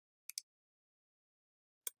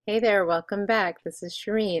Hey there, welcome back. This is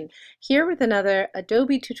Shireen here with another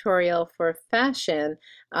Adobe tutorial for fashion,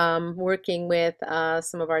 working with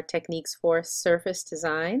some of our techniques for surface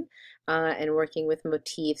design and working with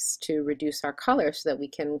motifs to reduce our color so that we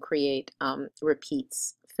can create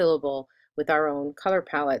repeats fillable with our own color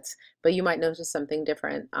palettes. But you might notice something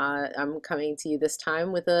different. I'm coming to you this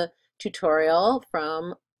time with a tutorial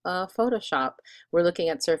from Photoshop. We're looking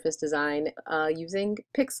at surface design using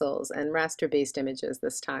pixels and raster-based images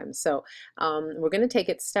this time. So we're going to take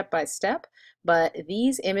it step by step, but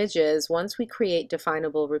these images, once we create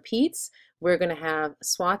definable repeats, we're going to have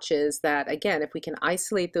swatches that, again, if we can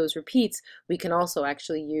isolate those repeats, we can also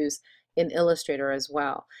actually use in Illustrator as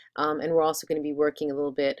well. And we're also going to be working a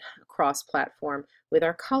little bit cross-platform with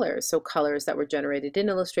our colors. So colors that were generated in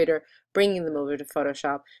Illustrator, bringing them over to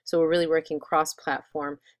Photoshop. So we're really working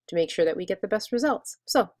cross-platform to make sure that we get the best results.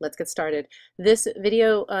 So let's get started. This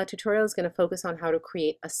video tutorial is going to focus on how to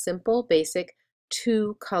create a simple, basic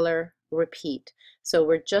two-color repeat. So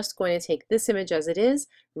we're just going to take this image as it is,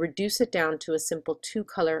 reduce it down to a simple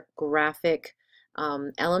two-color graphic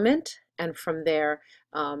element, and from there,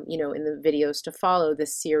 in the videos to follow,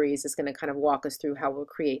 this series is going to kind of walk us through how we'll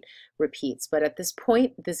create repeats. But at this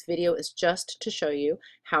point, this video is just to show you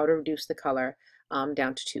how to reduce the color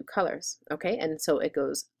down to two colors. Okay, and so it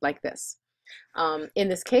goes like this. In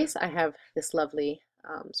this case, I have this lovely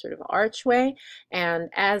sort of archway, and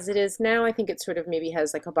as it is now, I think it sort of maybe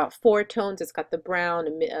has like about 4 tones. It's got the brown,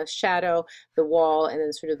 a shadow, the wall, and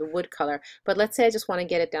then sort of the wood color. But let's say I just want to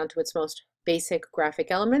get it down to its most basic graphic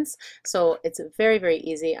elements. So it's very, very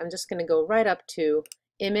easy. I'm just going to go right up to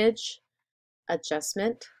Image,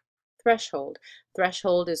 Adjustment, Threshold.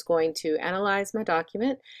 Threshold is going to analyze my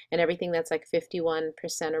document, and everything that's like 51%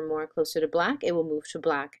 or more closer to black, it will move to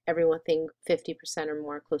black. Everything 50% or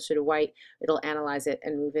more closer to white, it'll analyze it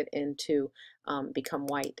and move it into become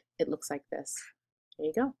white. It looks like this. There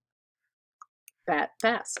you go. That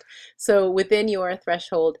fast. So within your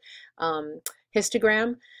threshold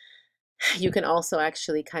histogram, you can also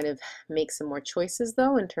actually kind of make some more choices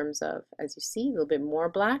though, in terms of, as you see, a little bit more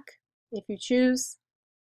black if you choose,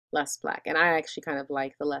 less black. And I actually kind of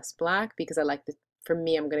like the less black because I like for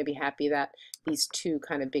me, I'm going to be happy that these two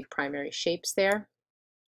kind of big primary shapes there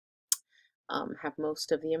have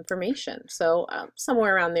most of the information. So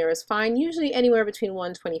somewhere around there is fine. Usually anywhere between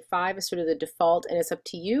 125 is sort of the default, and it's up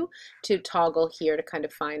to you to toggle here to kind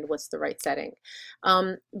of find what's the right setting.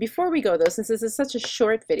 Before we go though, since this is such a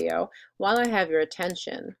short video, while I have your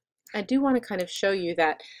attention, I do want to kind of show you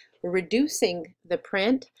that reducing the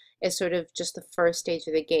print is sort of just the first stage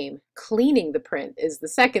of the game. Cleaning the print is the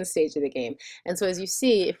second stage of the game. And so as you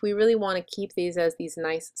see, if we really want to keep these as these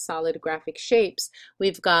nice solid graphic shapes,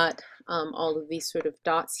 we've got all of these sort of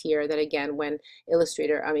dots here that, again, when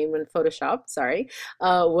Photoshop, sorry,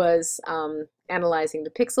 was analyzing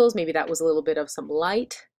the pixels, maybe that was a little bit of some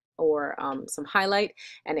light or some highlight,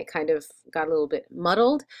 and it kind of got a little bit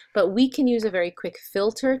muddled. But we can use a very quick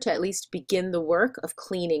filter to at least begin the work of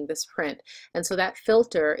cleaning this print. And so that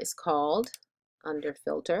filter is called, under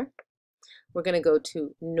Filter, we're going to go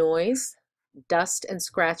to Noise, Dust and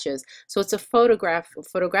Scratches. So it's a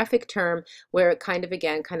photographic term where it kind of,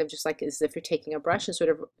 again, kind of just like as if you're taking a brush and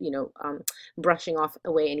sort of, brushing off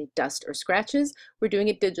away any dust or scratches. We're doing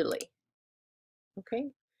it digitally.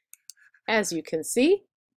 Okay. As you can see,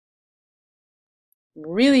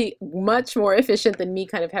 really much more efficient than me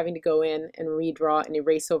kind of having to go in and redraw and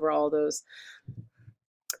erase over all those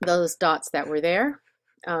dots that were there.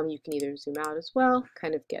 You can either zoom out as well,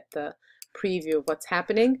 kind of get the preview of what's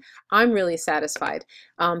happening. I'm really satisfied.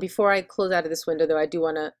 Before I close out of this window though, I do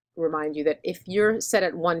want to remind you that if you're set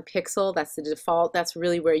at 1 pixel, that's the default, that's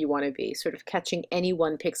really where you want to be, sort of catching any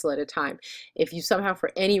 1 pixel at a time. If you somehow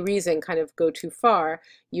for any reason kind of go too far,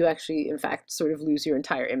 you actually in fact sort of lose your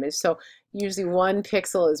entire image. So usually 1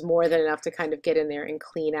 pixel is more than enough to kind of get in there and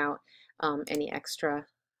clean out any extra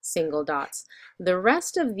single dots. The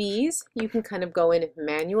rest of these you can kind of go in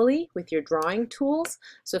manually with your drawing tools.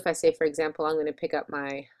 So if I say, for example, I'm going to pick up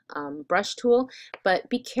my brush tool, but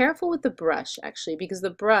be careful with the brush actually, because the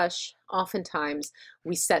brush, oftentimes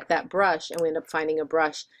we set that brush and we end up finding a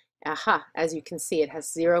brush, as you can see, it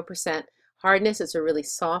has 0% hardness. It's a really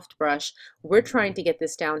soft brush. We're trying to get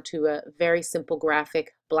this down to a very simple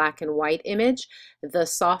graphic black and white image. The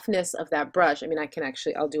softness of that brush,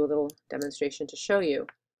 I'll do a little demonstration to show you.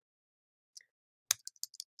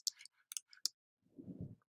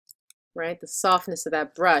 Right? The softness of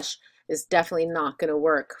that brush is definitely not going to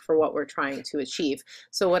work for what we're trying to achieve.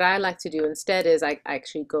 So what I like to do instead is I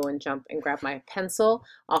actually go and jump and grab my pencil.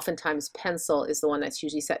 Oftentimes pencil is the one that's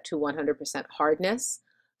usually set to 100% hardness.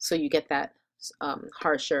 So you get that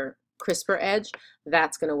harsher, crisper edge,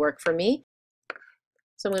 that's going to work for me.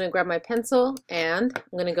 So I'm going to grab my pencil and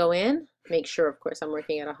I'm going to go in, make sure, of course, I'm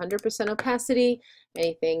working at 100% opacity,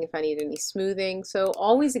 anything if I need any smoothing. So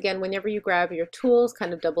always, again, whenever you grab your tools,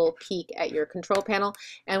 kind of double peek at your control panel.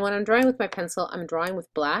 And when I'm drawing with my pencil, I'm drawing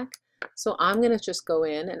with black. So I'm going to just go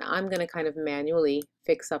in and I'm going to kind of manually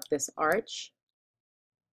fix up this arch.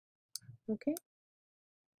 Okay.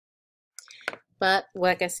 But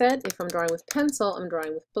like I said, if I'm drawing with pencil, I'm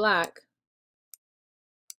drawing with black.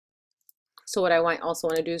 So what I also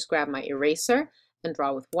want to do is grab my eraser and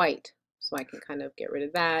draw with white. So I can kind of get rid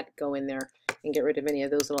of that, go in there and get rid of any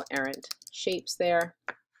of those little errant shapes there.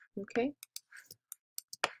 Okay.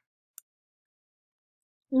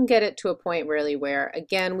 And get it to a point really where,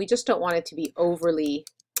 again, we just don't want it to be overly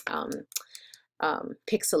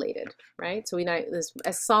pixelated, right? So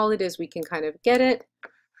as solid as we can kind of get it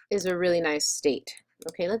is a really nice state.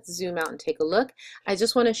 Okay, let's zoom out and take a look. I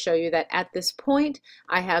just want to show you that at this point,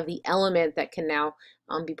 I have the element that can now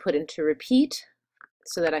be put into repeat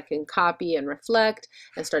so that I can copy and reflect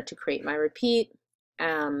and start to create my repeat.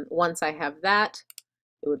 Once I have that,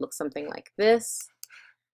 it would look something like this.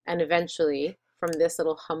 And eventually, from this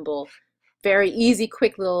little humble, very easy,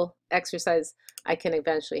 quick little exercise, I can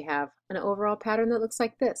eventually have an overall pattern that looks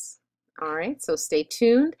like this. All right, so stay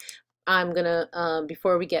tuned. I'm gonna,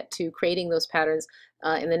 before we get to creating those patterns,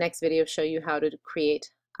 in the next video show you how to create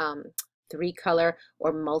 3-color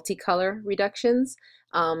or multicolor reductions.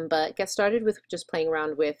 But get started with just playing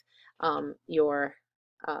around with your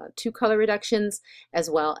 2-color reductions, as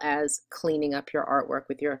well as cleaning up your artwork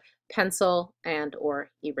with your pencil and or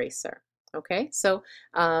eraser. Okay, so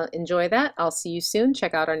enjoy that. I'll see you soon.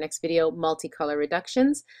 Check out our next video, multicolor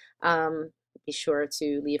reductions. Be sure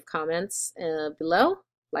to leave comments below,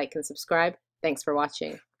 like and subscribe. Thanks for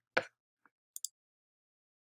watching.